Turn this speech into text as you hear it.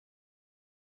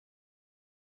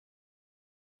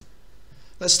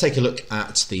Let's take a look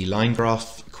at the line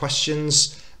graph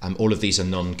questions. All of these are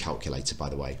non-calculator, by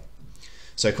the way.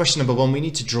 So question number 1, we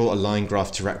need to draw a line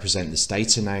graph to represent this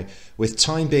data. Now, with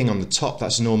time being on the top,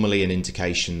 that's normally an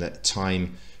indication that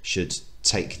time should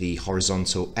take the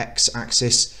horizontal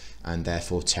x-axis, and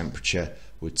therefore temperature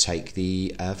would take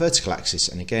the vertical axis.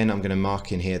 And again, I'm going to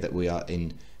mark in here that we are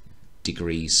in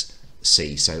degrees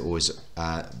C, so always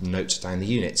note down the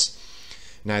units.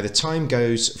 Now the time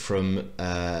goes from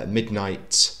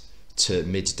midnight to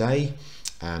midday,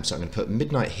 so I'm going to put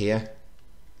midnight here,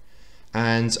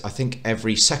 and I think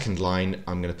every second line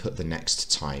I'm going to put the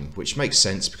next time, which makes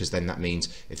sense because then that means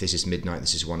if this is midnight,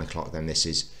 this is 1 o'clock, then this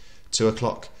is 2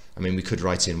 o'clock. I mean, we could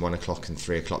write in 1 o'clock and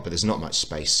 3 o'clock, but there's not much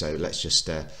space, so let's just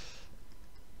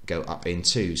go up in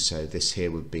 2. So this here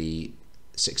would be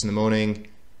 6 in the morning,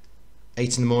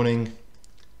 8 in the morning,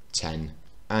 10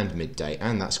 and midday,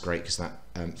 and that's great because that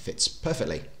fits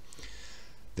perfectly.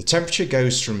 The temperature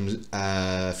goes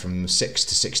from 6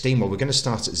 to 16. Well, we're going to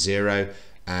start at 0,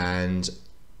 and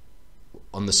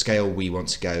on the scale we want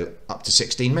to go up to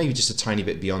 16, maybe just a tiny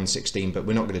bit beyond 16, but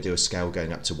we're not going to do a scale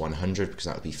going up to 100 because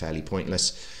that would be fairly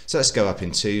pointless. So let's go up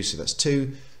in 2, so that's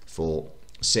 2, 4,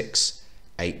 6,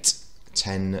 8,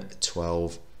 10,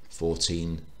 12,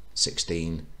 14,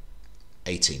 16,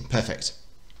 18. Perfect.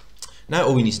 Now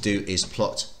all we need to do is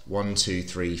plot 1, 2,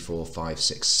 3, 4, 5,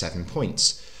 6, 7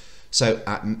 points. So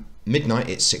at midnight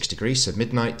it's 6 degrees, so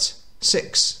midnight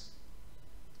 6,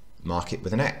 mark it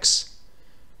with an X.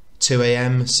 2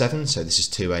 a.m. 7, so this is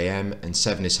 2 a.m. and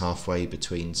 7 is halfway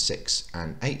between 6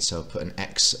 and 8, so I'll put an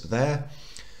X there.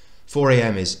 4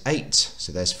 a.m. is 8,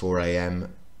 so there's 4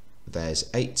 a.m. there's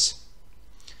 8.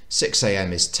 6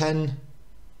 a.m. is 10.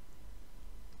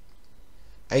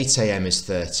 8 a.m. is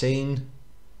 13.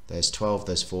 There's 12,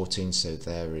 there's 14, so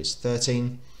there is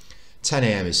 13. 10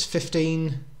 a.m. is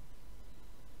 15.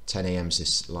 10 a.m. is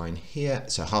this line here,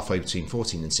 so halfway between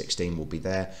 14 and 16 will be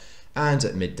there. And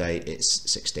at midday it's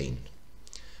 16.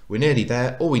 We're nearly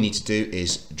there. All we need to do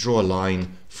is draw a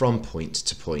line from point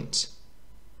to point.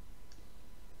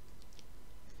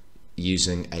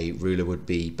 Using a ruler would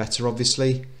be better,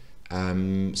 obviously.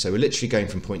 So we're literally going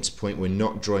from point to point. We're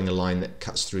not drawing a line that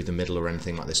cuts through the middle or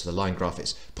anything like this. The line graph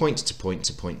is point to point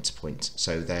to point to point.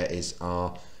 So there is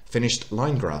our finished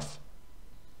line graph.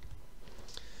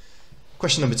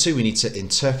 Question number 2, we need to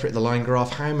interpret the line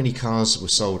graph. How many cars were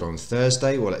sold on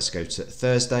Thursday? Well, let's go to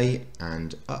Thursday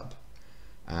and up.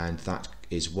 And that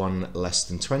is 1 less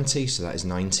than 20, so that is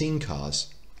 19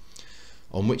 cars.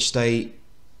 On which day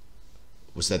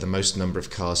was there the most number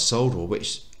of cars sold, or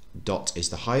which dot is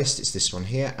the highest? It's this one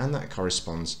here, and that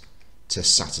corresponds to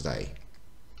Saturday.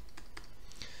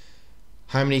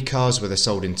 How many cars were there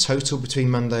sold in total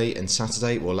between Monday and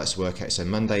Saturday? Well, let's work out. So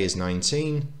Monday is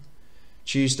 19,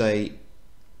 Tuesday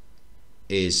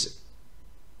is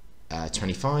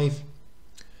 25,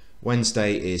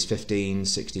 Wednesday is 15,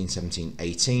 16, 17,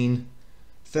 18,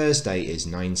 Thursday is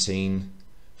 19,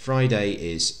 Friday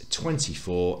is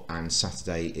 24, and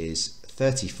Saturday is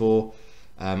 34.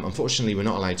 Unfortunately, we're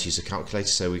not allowed to use a calculator,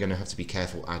 so we're going to have to be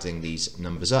careful adding these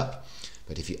numbers up.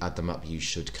 But if you add them up, you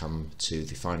should come to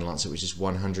the final answer, which is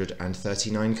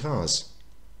 139 cars.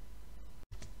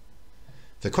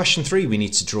 For question 3, we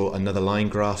need to draw another line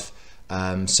graph.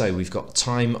 So we've got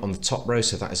time on the top row,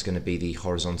 so that is going to be the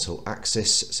horizontal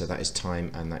axis. So that is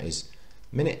time and that is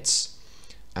minutes.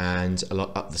 And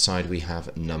up the side we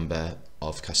have number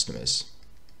of customers.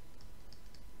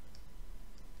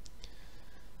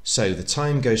 So the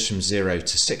time goes from 0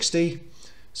 to 60.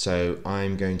 So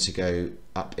I'm going to go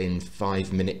up in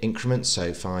 5-minute increments.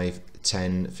 So 5,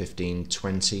 10, 15,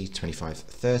 20, 25,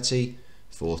 30,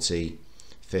 40,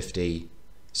 50,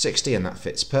 60, and that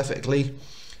fits perfectly.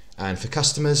 And for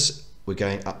customers, we're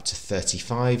going up to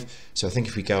 35. So I think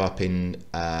if we go up in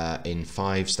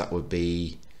 5s, that would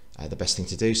be the best thing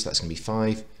to do. So that's going to be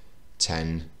 5,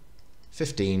 10,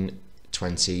 15,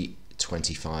 20,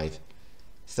 25,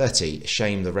 30.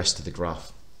 Shame the rest of the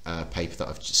graph paper that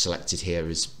I've selected here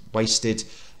is wasted,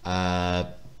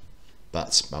 but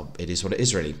well, it is what it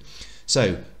is really.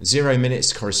 So 0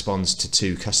 minutes corresponds to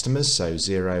 2 customers, so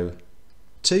 0,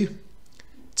 2.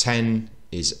 10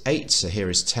 is 8, so here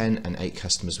is 10 and 8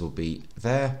 customers will be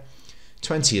there.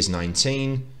 20 is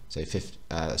 19, so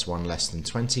that's 1 less than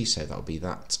 20, so that'll be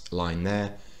that line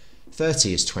there.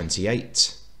 30 is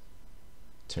 28,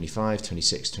 25,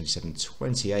 26, 27,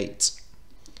 28.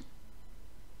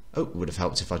 Oh, it would have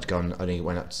helped if I'd only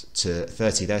went up to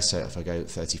 30 there, so if I go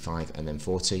 35 and then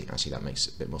 40, actually that makes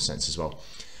a bit more sense as well.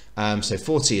 So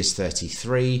 40 is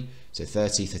 33, so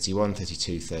 30, 31,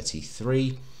 32,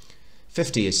 33.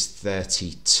 50 is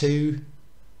 32,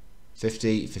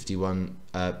 50, 51,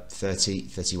 30,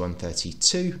 31,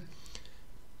 32,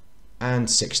 and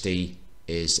 60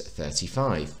 is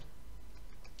 35.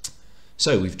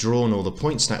 So we've drawn all the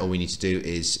points. Now all we need to do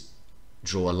is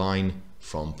draw a line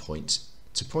from point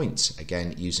to point.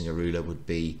 Again, using a ruler would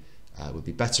be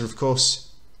better, of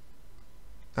course.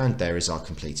 And there is our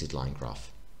completed line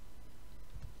graph.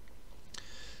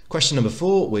 Question number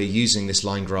 4, we're using this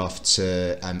line graph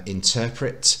to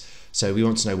interpret. So we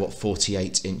want to know what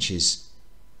 48 inches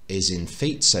is in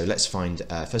feet. So let's find,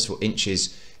 first of all,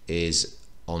 inches is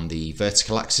on the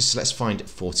vertical axis. So let's find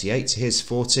 48. Here's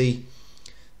 40,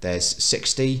 there's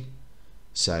 60.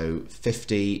 So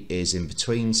 50 is in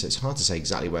between. So it's hard to say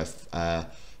exactly where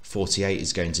 48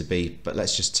 is going to be, but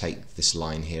let's just take this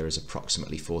line here as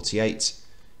approximately 48.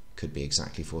 Could be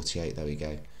exactly 48, there we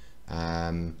go.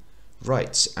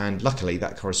 Right, and luckily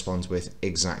that corresponds with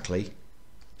exactly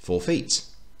 4 feet.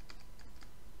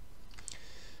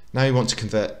 Now we want to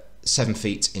convert 7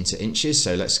 feet into inches,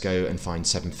 so let's go and find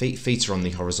 7 feet. Feet are on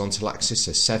the horizontal axis,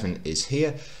 so 7 is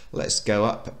here. Let's go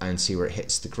up and see where it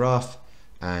hits the graph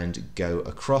and go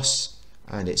across,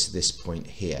 and it's this point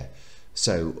here.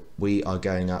 So we are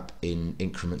going up in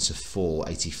increments of 4,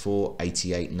 84,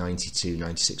 88, 92,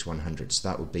 96, 100. So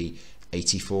that would be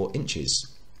 84 inches.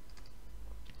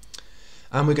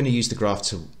 And we're going to use the graph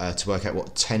to work out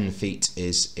what 10 feet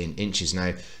is in inches.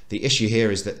 Now, the issue here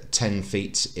is that 10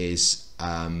 feet is,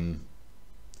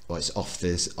 well, it's off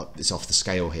the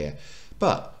scale here.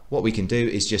 But what we can do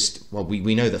is just, well,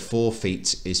 we know that 4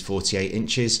 feet is 48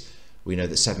 inches. We know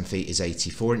that 7 feet is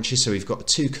 84 inches. So we've got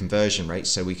 2 conversion rates.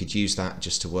 So we could use that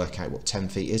just to work out what 10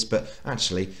 feet is. But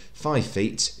actually, 5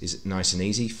 feet is nice and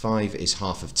easy. 5 is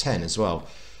half of 10 as well.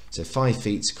 So 5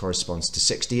 feet corresponds to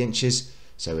 60 inches.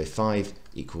 So if 5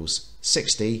 equals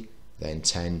 60, then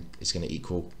 10 is going to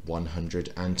equal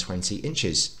 120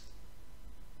 inches.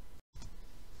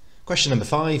 Question number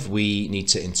 5, we need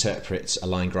to interpret a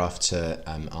line graph to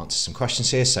answer some questions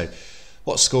here. So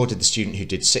what score did the student who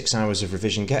did 6 hours of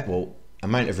revision get? Well,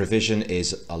 amount of revision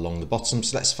is along the bottom,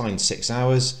 so let's find 6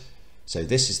 hours. So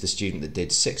this is the student that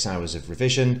did 6 hours of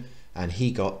revision, and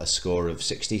he got a score of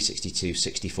 60, 62,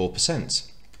 64%.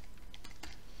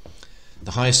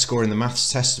 The highest score in the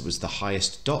maths test was the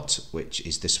highest dot, which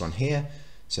is this one here.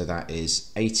 So that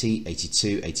is 80,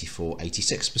 82, 84,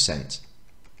 86%.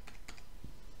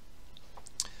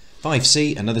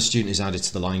 5C, another student is added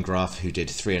to the line graph who did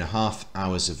 3.5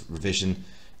 hours of revision.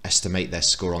 Estimate their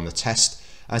score on the test.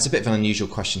 It's a bit of an unusual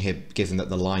question here, given that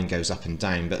the line goes up and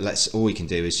down, but all we can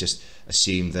do is just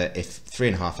assume that if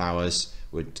 3.5 hours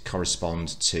would correspond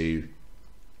to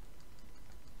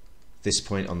this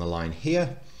point on the line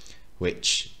here,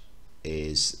 which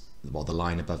is, well, the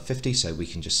line above 50, so we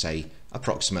can just say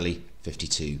approximately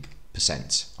 52%.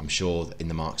 I'm sure that in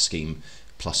the mark scheme,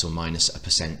 plus or minus a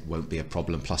percent won't be a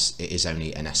problem, plus it is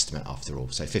only an estimate after all,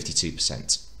 so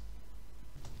 52%.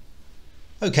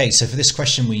 Okay, so for this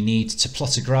question we need to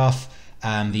plot a graph.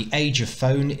 The age of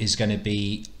phone is going to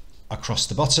be across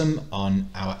the bottom on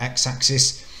our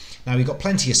x-axis. Now we've got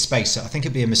plenty of space, so I think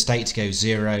it'd be a mistake to go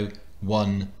 0,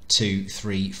 1, 2,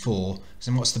 3, 4.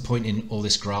 So what's the point in all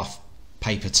this graph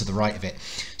paper to the right of it?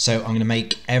 So I'm going to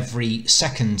make every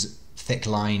second thick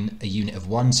line a unit of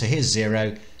 1. So here's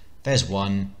 0, there's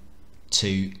 1,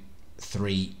 2,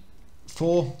 3,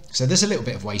 4. So there's a little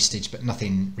bit of wastage, but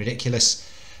nothing ridiculous.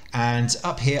 And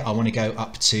up here I want to go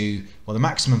up to, well, the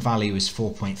maximum value is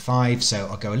 4.5, so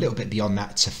I'll go a little bit beyond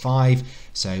that to 5.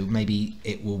 So maybe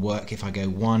it will work if I go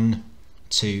 1,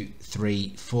 2,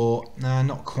 3, 4. Nah,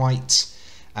 not quite.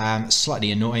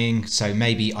 Slightly annoying, so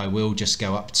maybe I will just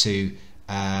go up to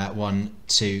 1,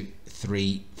 2,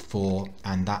 3, 4,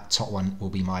 and that top one will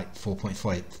be my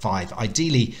 4.5.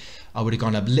 Ideally I would have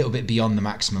gone a little bit beyond the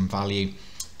maximum value,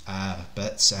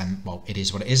 but well, it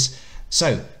is what it is.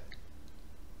 So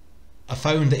a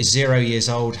phone that is 0 years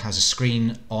old has a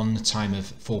screen on time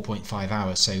of 4.5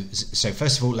 hours. So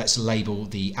first of all, let's label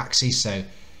the axis. So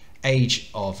age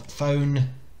of phone,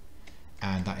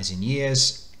 and that is in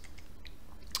years.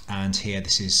 And here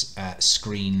this is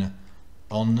screen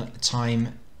on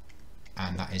time,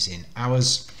 and that is in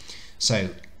hours. So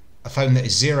a phone that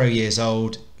is 0 years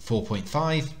old,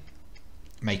 4.5,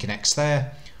 make an X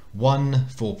there. 1,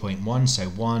 4.1, so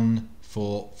 1,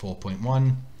 4,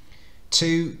 4.1.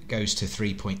 2 goes to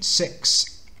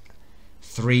 3.6,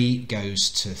 3 goes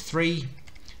to 3,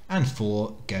 and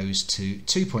 4 goes to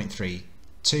 2.3,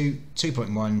 2,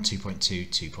 2.1,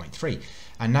 2.2, 2.3.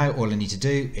 And now all I need to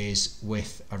do is,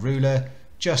 with a ruler,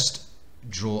 just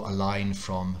draw a line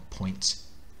from point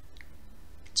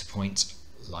to point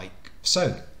like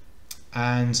so.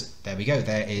 And there we go,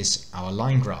 there is our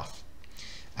line graph.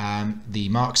 The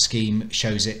mark scheme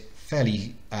shows it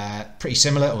fairly pretty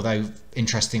similar, although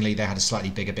interestingly they had a slightly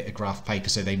bigger bit of graph paper,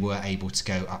 so they were able to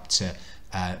go up to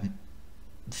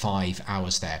 5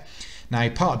 hours there. Now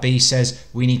part B says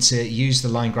we need to use the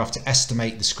line graph to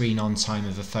estimate the screen on time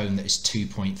of a phone that is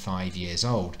 2.5 years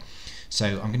old. So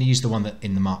I'm going to use the one that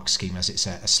in the mark scheme, as it's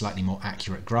a slightly more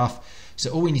accurate graph.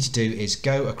 So all we need to do is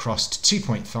go across to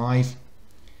 2.5,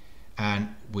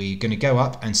 and we're going to go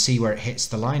up and see where it hits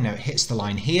the line. Now it hits the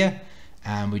line here,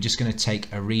 and we're just going to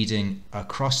take a reading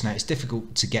across. Now it's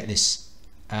difficult to get this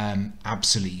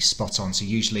absolutely spot on, so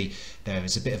usually there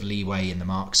is a bit of leeway in the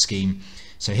mark scheme.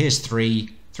 So here's 3,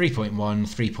 3.1,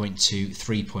 3.2,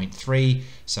 3.3,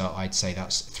 so I'd say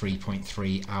that's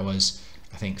 3.3 hours.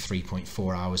 I think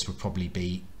 3.4 hours would probably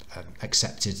be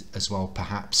accepted as well,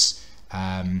 perhaps.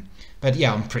 But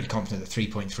yeah, I'm pretty confident that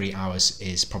 3.3 hours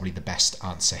is probably the best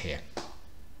answer here.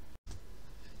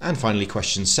 And finally,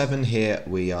 question 7 here,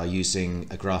 we are using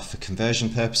a graph for conversion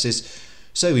purposes.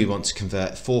 So we want to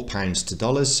convert £4 to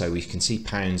dollars, so we can see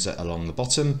pounds along the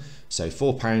bottom. So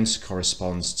 £4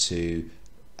 corresponds to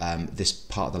this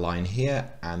part of the line here,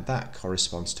 and that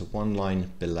corresponds to one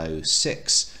line below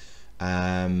 6.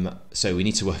 So we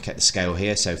need to work out the scale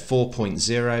here. So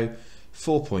 4.0,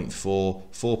 4.4,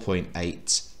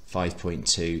 4.8,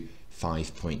 5.2,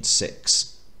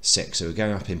 5.6, 6. So we're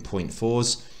going up in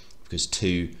 0.4s because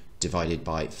 2 divided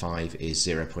by 5 is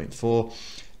 0.4.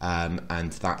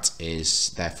 And that is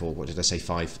therefore, what did I say,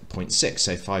 5.6,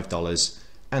 so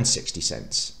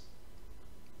 $5.60.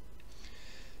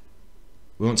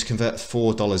 We want to convert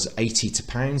 $4.80 to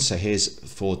pounds, so here's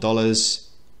 $4,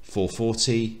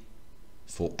 $4.40,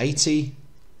 $4.80,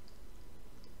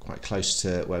 quite close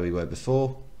to where we were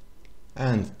before,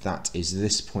 and that is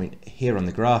this point here on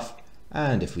the graph.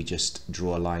 And if we just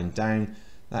draw a line down,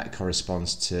 that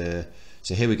corresponds to,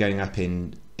 so here we're going up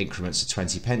in increments of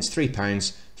 20 pence, £3,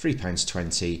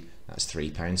 £3.20, that's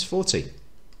 £3.40.